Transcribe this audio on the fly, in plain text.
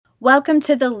Welcome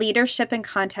to the Leadership in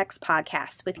Context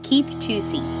podcast with Keith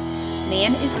Tusey.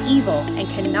 Man is evil and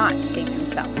cannot save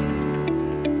himself.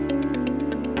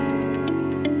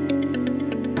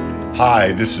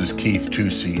 Hi, this is Keith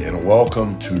Tusey, and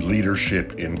welcome to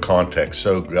Leadership in Context.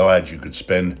 So glad you could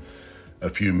spend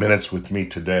a few minutes with me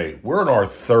today. We're in our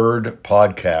third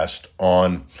podcast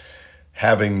on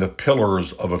having the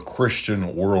pillars of a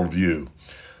Christian worldview.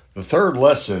 The third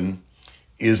lesson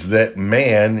is that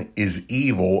man is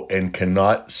evil and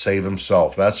cannot save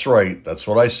himself. That's right. That's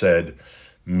what I said.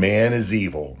 Man is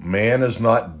evil. Man is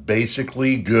not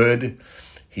basically good.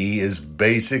 He is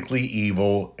basically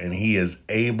evil, and he is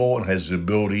able and has the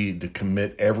ability to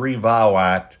commit every vile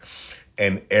act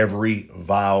and every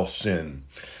vile sin.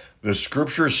 The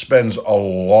scripture spends a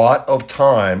lot of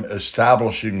time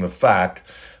establishing the fact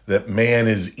that man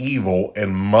is evil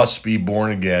and must be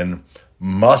born again,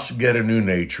 must get a new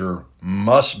nature,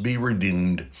 must be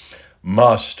redeemed,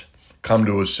 must come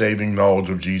to a saving knowledge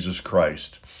of Jesus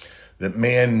Christ. That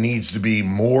man needs to be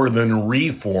more than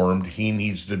reformed, he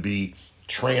needs to be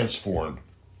transformed.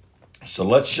 So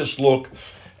let's just look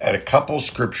at a couple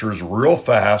scriptures real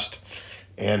fast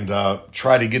and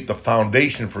try to get the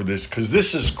foundation for this, because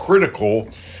this is critical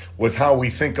with how we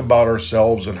think about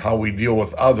ourselves and how we deal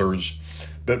with others.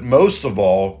 But most of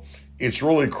all, it's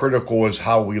really critical is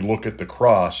how we look at the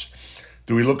cross.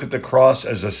 Do we look at the cross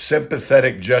as a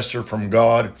sympathetic gesture from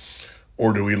God,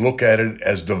 or do we look at it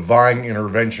as divine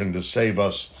intervention to save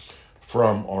us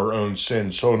from our own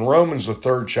sins? So in Romans, the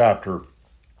 3rd chapter,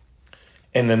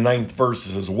 and the 9th verse,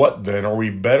 it says, "What then? Are we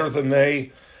better than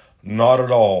they? Not at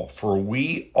all. For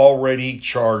we already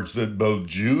charge that both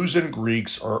Jews and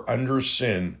Greeks are under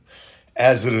sin.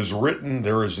 As it is written,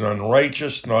 there is none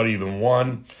righteous, not even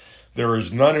one. There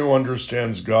is none who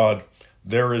understands God.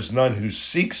 There is none who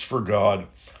seeks for God.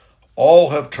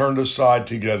 All have turned aside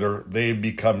together. They have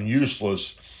become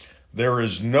useless. There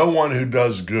is no one who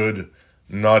does good,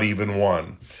 not even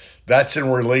one." That's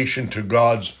in relation to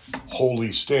God's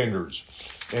holy standards.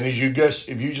 And as you guess,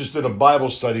 if you just did a Bible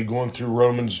study going through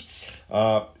Romans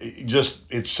just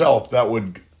itself, that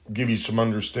would give you some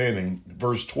understanding.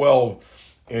 Verse 12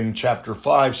 in chapter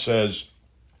 5 says,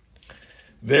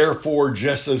 "Therefore,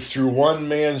 just as through one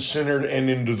man sin entered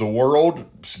into the world,"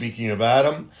 speaking of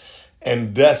Adam,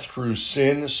 "and death through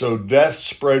sin, so death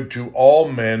spread to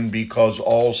all men because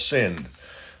all sinned."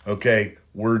 Okay,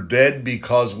 we're dead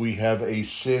because we have a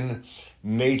sin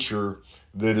nature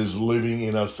that is living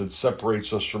in us that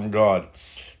separates us from God.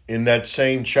 In that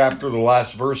same chapter, the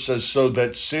last verse says, "So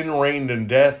that sin reigned in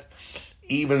death,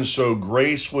 even so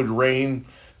grace would reign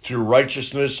through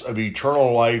righteousness of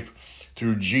eternal life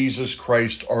through Jesus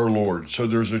Christ our Lord." So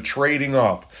there's a trading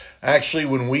off. Actually,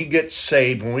 when we get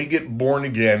saved, when we get born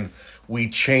again, we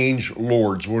change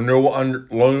lords. We're no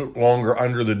longer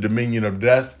under the dominion of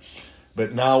death,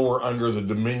 but now we're under the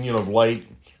dominion of light.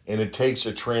 And it takes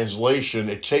a translation,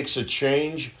 it takes a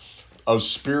change of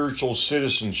spiritual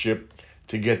citizenship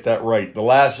to get that right. The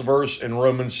last verse in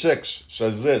Romans 6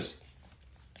 says this,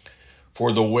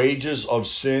 "For the wages of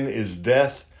sin is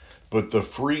death, but the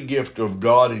free gift of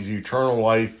God is eternal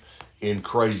life in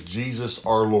Christ Jesus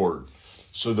our Lord."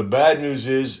 So the bad news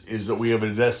is that we have a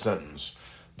death sentence.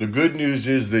 The good news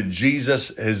is that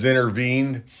Jesus has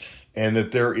intervened and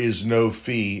that there is no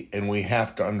fee, and we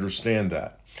have to understand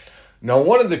that. Now,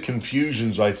 one of the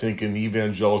confusions, I think, in the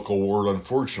evangelical world,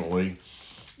 unfortunately,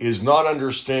 is not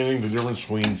understanding the difference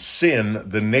between sin,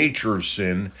 the nature of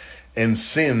sin, and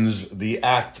sins, the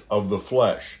act of the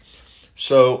flesh.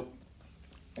 So,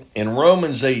 in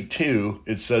Romans 8:2,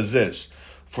 it says this,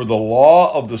 "For the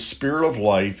law of the Spirit of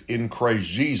life in Christ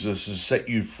Jesus has set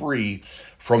you free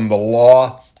from the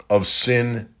law of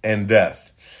sin and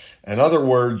death." In other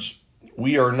words,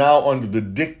 we are now under the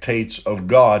dictates of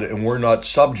God, and we're not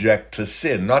subject to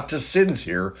sin. Not to sins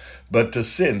here, but to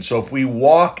sin. So if we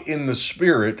walk in the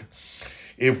Spirit,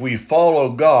 if we follow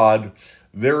God,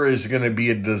 there is going to be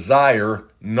a desire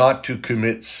not to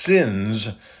commit sins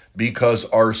because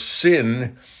our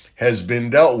sin has been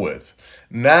dealt with.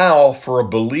 Now, for a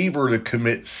believer to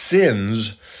commit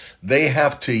sins, they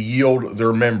have to yield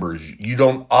their members. You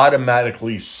don't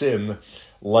automatically sin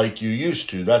like you used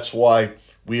to. That's why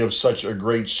we have such a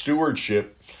great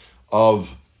stewardship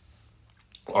of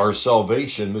our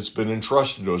salvation that's been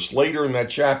entrusted to us. Later in that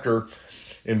chapter,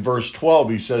 in verse 12,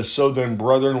 he says, "So then,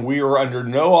 brethren, we are under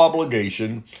no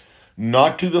obligation,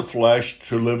 not to the flesh,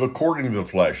 to live according to the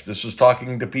flesh." This is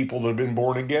talking to people that have been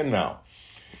born again now.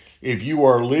 "If you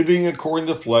are living according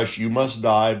to the flesh, you must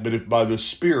die. But if by the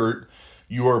Spirit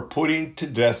you are putting to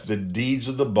death the deeds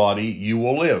of the body, you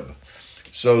will live."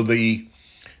 So the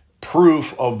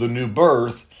proof of the new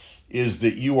birth is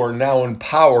that you are now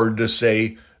empowered to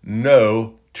say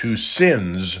no to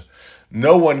sins.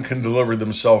 No one can deliver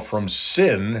themselves from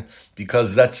sin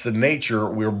because that's the nature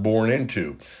we're born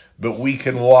into. But we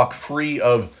can walk free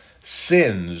of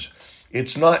sins.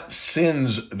 It's not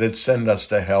sins that send us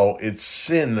to hell, it's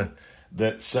sin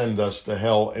that send us to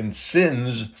hell. And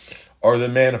sins are the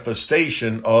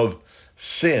manifestation of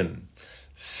sin.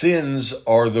 Sins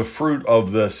are the fruit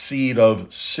of the seed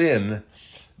of sin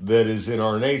that is in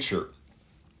our nature.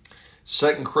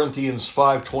 2 Corinthians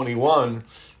 5:21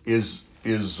 is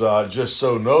just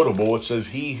so notable. It says,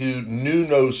 he who knew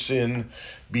no sin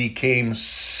became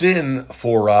sin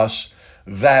for us,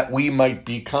 that we might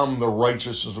become the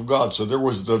righteousness of God. So there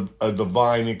was a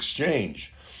divine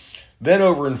exchange. Then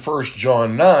over in 1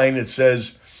 John 9, it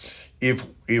says, if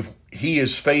he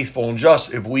is faithful and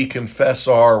just, if we confess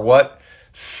our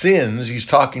sins, he's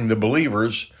talking to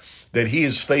believers, that he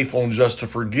is faithful and just to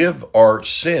forgive our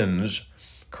sins,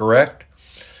 correct?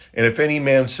 And if any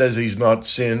man says he's not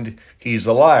sinned, he's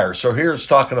a liar. So here it's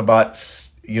talking about,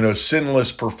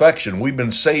 sinless perfection. We've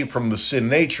been saved from the sin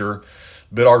nature,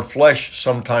 but our flesh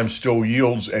sometimes still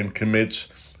yields and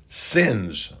commits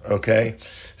sins, okay?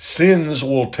 Sins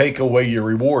will take away your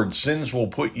reward. Sins will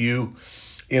put you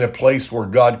in a place where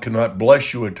God cannot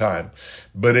bless you at time.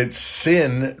 But it's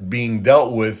sin being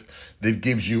dealt with that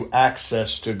gives you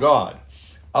access to God.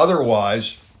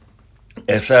 Otherwise,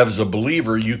 if as a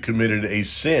believer you committed a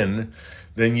sin,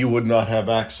 then you would not have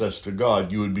access to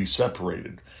God. You would be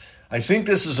separated. I think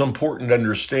this is important to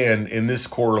understand in this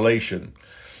correlation.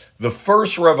 The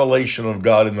first revelation of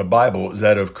God in the Bible is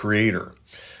that of Creator.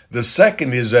 The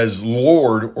second is as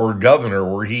Lord or Governor,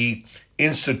 where he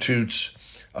institutes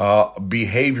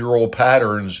behavioral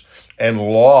patterns and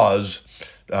laws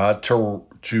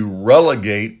to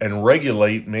relegate and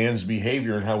regulate man's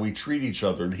behavior and how we treat each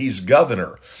other. He's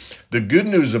governor. The good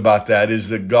news about that is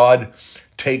that God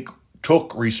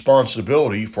took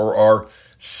responsibility for our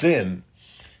sin.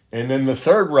 And then the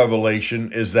third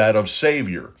revelation is that of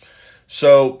Savior.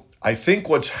 So I think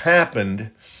what's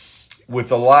happened with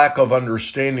the lack of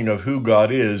understanding of who God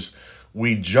is,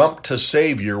 we jump to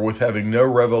Savior with having no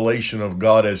revelation of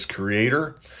God as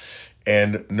Creator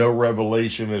and no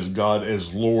revelation as God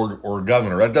as Lord or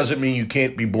Governor. That doesn't mean you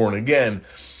can't be born again.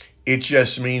 It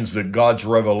just means that God's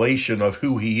revelation of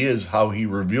who he is, how he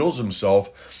reveals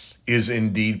himself, is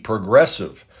indeed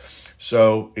progressive.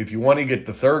 So if you want to get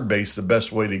to third base, the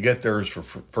best way to get there is for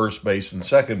first base and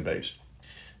second base.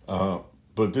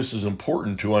 But this is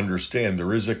important to understand.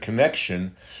 There is a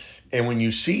connection. And when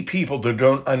you see people that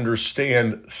don't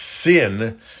understand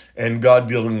sin and God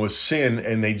dealing with sin,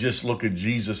 and they just look at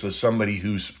Jesus as somebody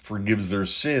who forgives their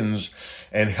sins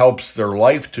and helps their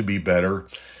life to be better,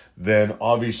 then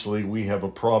obviously we have a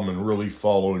problem in really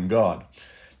following God.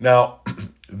 Now,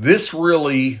 this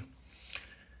really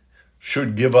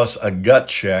should give us a gut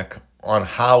check on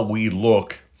how we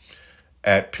look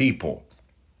at people.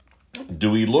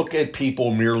 Do we look at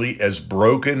people merely as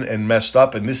broken and messed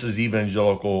up? And this is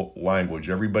evangelical language.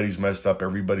 Everybody's messed up.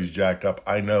 Everybody's jacked up.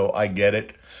 I know. I get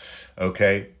it.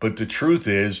 Okay. But the truth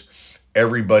is,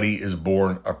 everybody is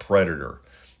born a predator.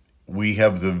 We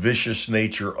have the vicious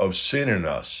nature of sin in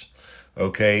us.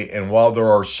 Okay. And while there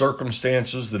are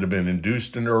circumstances that have been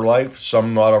induced in our life,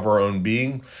 some not of our own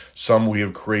being, some we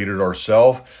have created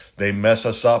ourselves, they mess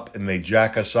us up and they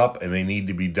jack us up and they need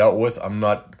to be dealt with. I'm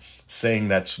not saying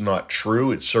that's not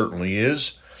true. It certainly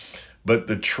is. But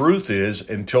the truth is,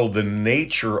 until the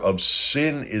nature of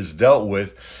sin is dealt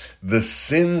with, the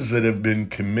sins that have been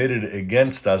committed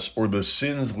against us or the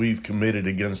sins we've committed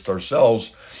against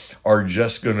ourselves are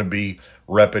just going to be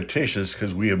repetitious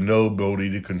because we have no ability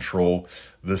to control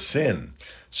the sin.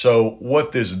 So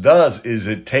what this does is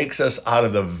it takes us out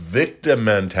of the victim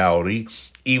mentality,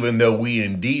 even though we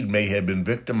indeed may have been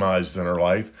victimized in our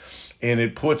life, and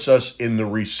it puts us in the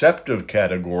receptive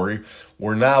category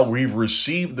where now we've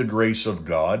received the grace of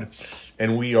God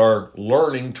and we are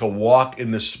learning to walk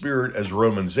in the Spirit as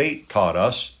Romans 8 taught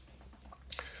us,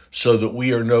 so that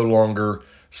we are no longer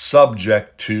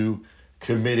subject to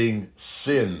committing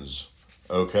sins,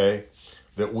 okay?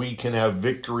 That we can have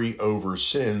victory over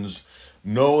sins,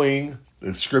 knowing,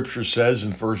 the scripture says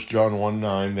in 1 John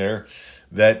 1:9 there,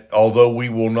 that although we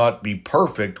will not be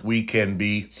perfect, we can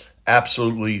be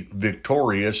absolutely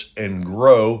victorious and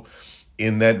grow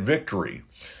in that victory.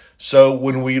 So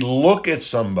when we look at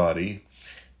somebody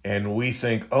and we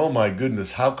think, oh my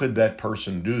goodness, how could that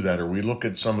person do that? Or we look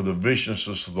at some of the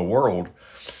viciousness of the world,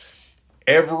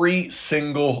 every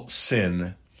single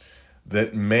sin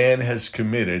that man has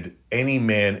committed, any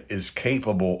man is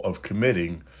capable of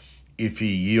committing if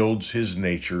he yields his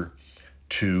nature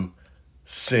to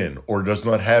sin, or does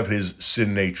not have his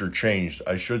sin nature changed,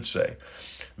 I should say.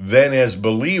 Then as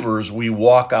believers, we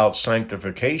walk out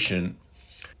sanctification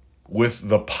with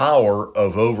the power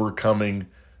of overcoming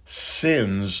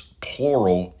sins,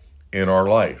 plural, in our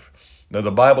life. Now,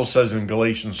 the Bible says in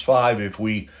Galatians 5, if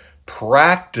we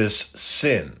practice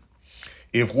sin,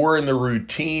 if we're in the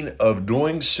routine of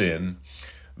doing sin,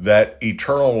 that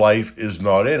eternal life is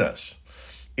not in us.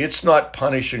 It's not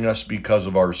punishing us because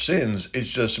of our sins. It's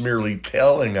just merely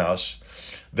telling us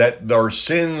that our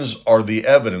sins are the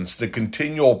evidence, the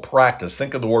continual practice.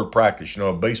 Think of the word practice.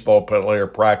 A baseball player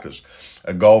practice,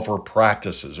 a golfer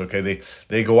practices. Okay,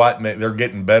 they go out and they're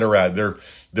getting better at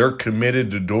it. They're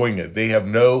committed to doing it. They have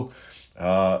no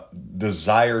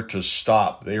desire to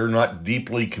stop. They are not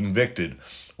deeply convicted.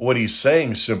 What he's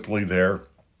saying simply there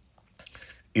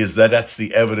is that that's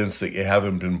the evidence that you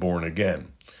haven't been born again.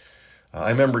 I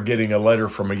remember getting a letter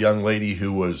from a young lady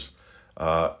who was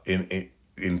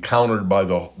encountered by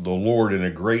the Lord in a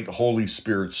great Holy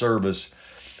Spirit service,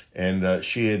 and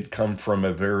she had come from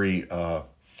a very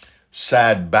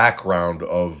sad background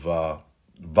of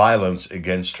violence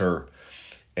against her,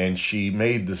 and she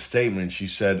made the statement, she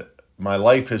said, "My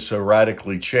life has so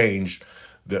radically changed.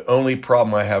 The only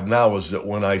problem I have now is that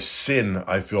when I sin,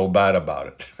 I feel bad about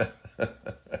it."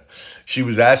 She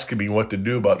was asking me what to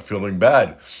do about feeling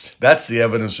bad. That's the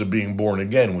evidence of being born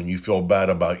again, when you feel bad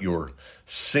about your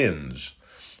sins.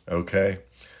 Okay?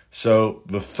 So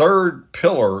the third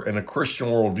pillar in a Christian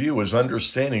worldview is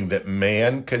understanding that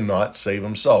man cannot save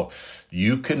himself.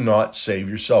 You cannot save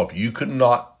yourself. You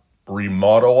cannot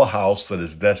remodel a house that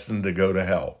is destined to go to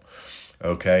hell.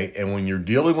 Okay? And when you're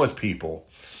dealing with people,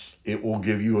 it will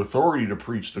give you authority to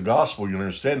preach the gospel. You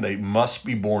understand they must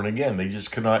be born again. They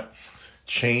just cannot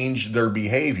change their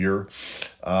behavior.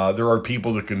 There are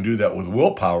people that can do that with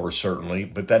willpower, certainly,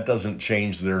 but that doesn't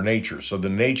change their nature. So the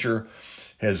nature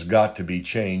has got to be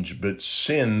changed, but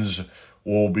sins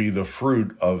will be the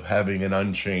fruit of having an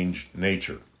unchanged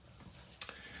nature.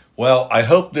 Well, I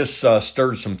hope this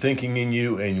stirred some thinking in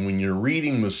you, and when you're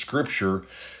reading the scripture,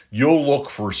 you'll look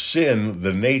for sin,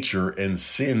 the nature, and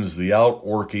sins, the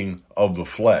outworking of the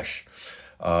flesh.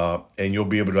 And you'll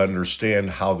be able to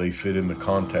understand how they fit in the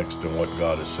context and what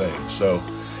God is saying. So,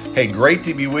 hey, great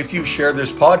to be with you. Share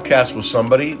this podcast with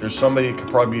somebody. There's somebody it could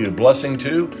probably be a blessing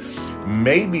to.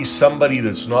 Maybe somebody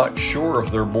that's not sure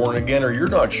if they're born again, or you're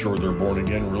not sure they're born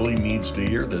again, really needs to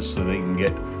hear this so they can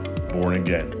get born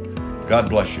again. God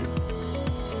bless you.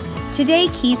 Today,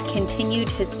 Keith continued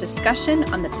his discussion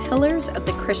on the pillars of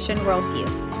the Christian worldview.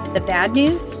 The bad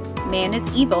news: man is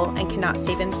evil and cannot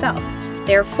save himself.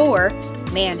 Therefore,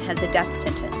 man has a death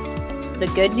sentence. The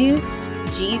good news: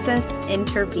 Jesus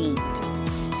intervened.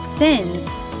 Sins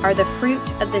are the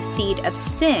fruit of the seed of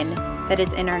sin that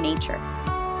is in our nature.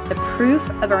 The proof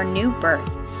of our new birth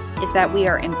is that we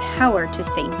are empowered to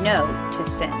say no to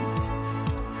sins.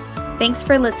 Thanks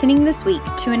for listening this week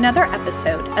to another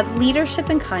episode of Leadership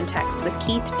in Context with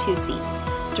Keith Tusey.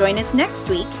 Join us next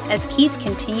week as Keith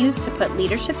continues to put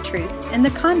leadership truths in the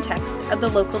context of the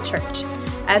local church.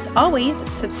 As always,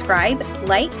 subscribe,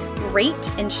 like, rate,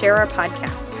 and share our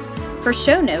podcast. For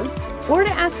show notes or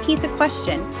to ask Keith a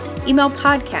question, email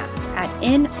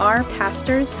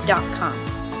podcast@nrpastors.com.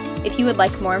 If you would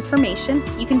like more information,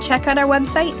 you can check out our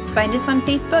website, find us on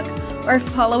Facebook, or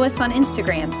follow us on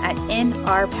Instagram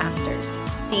 @nrpastors.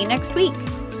 See you next week.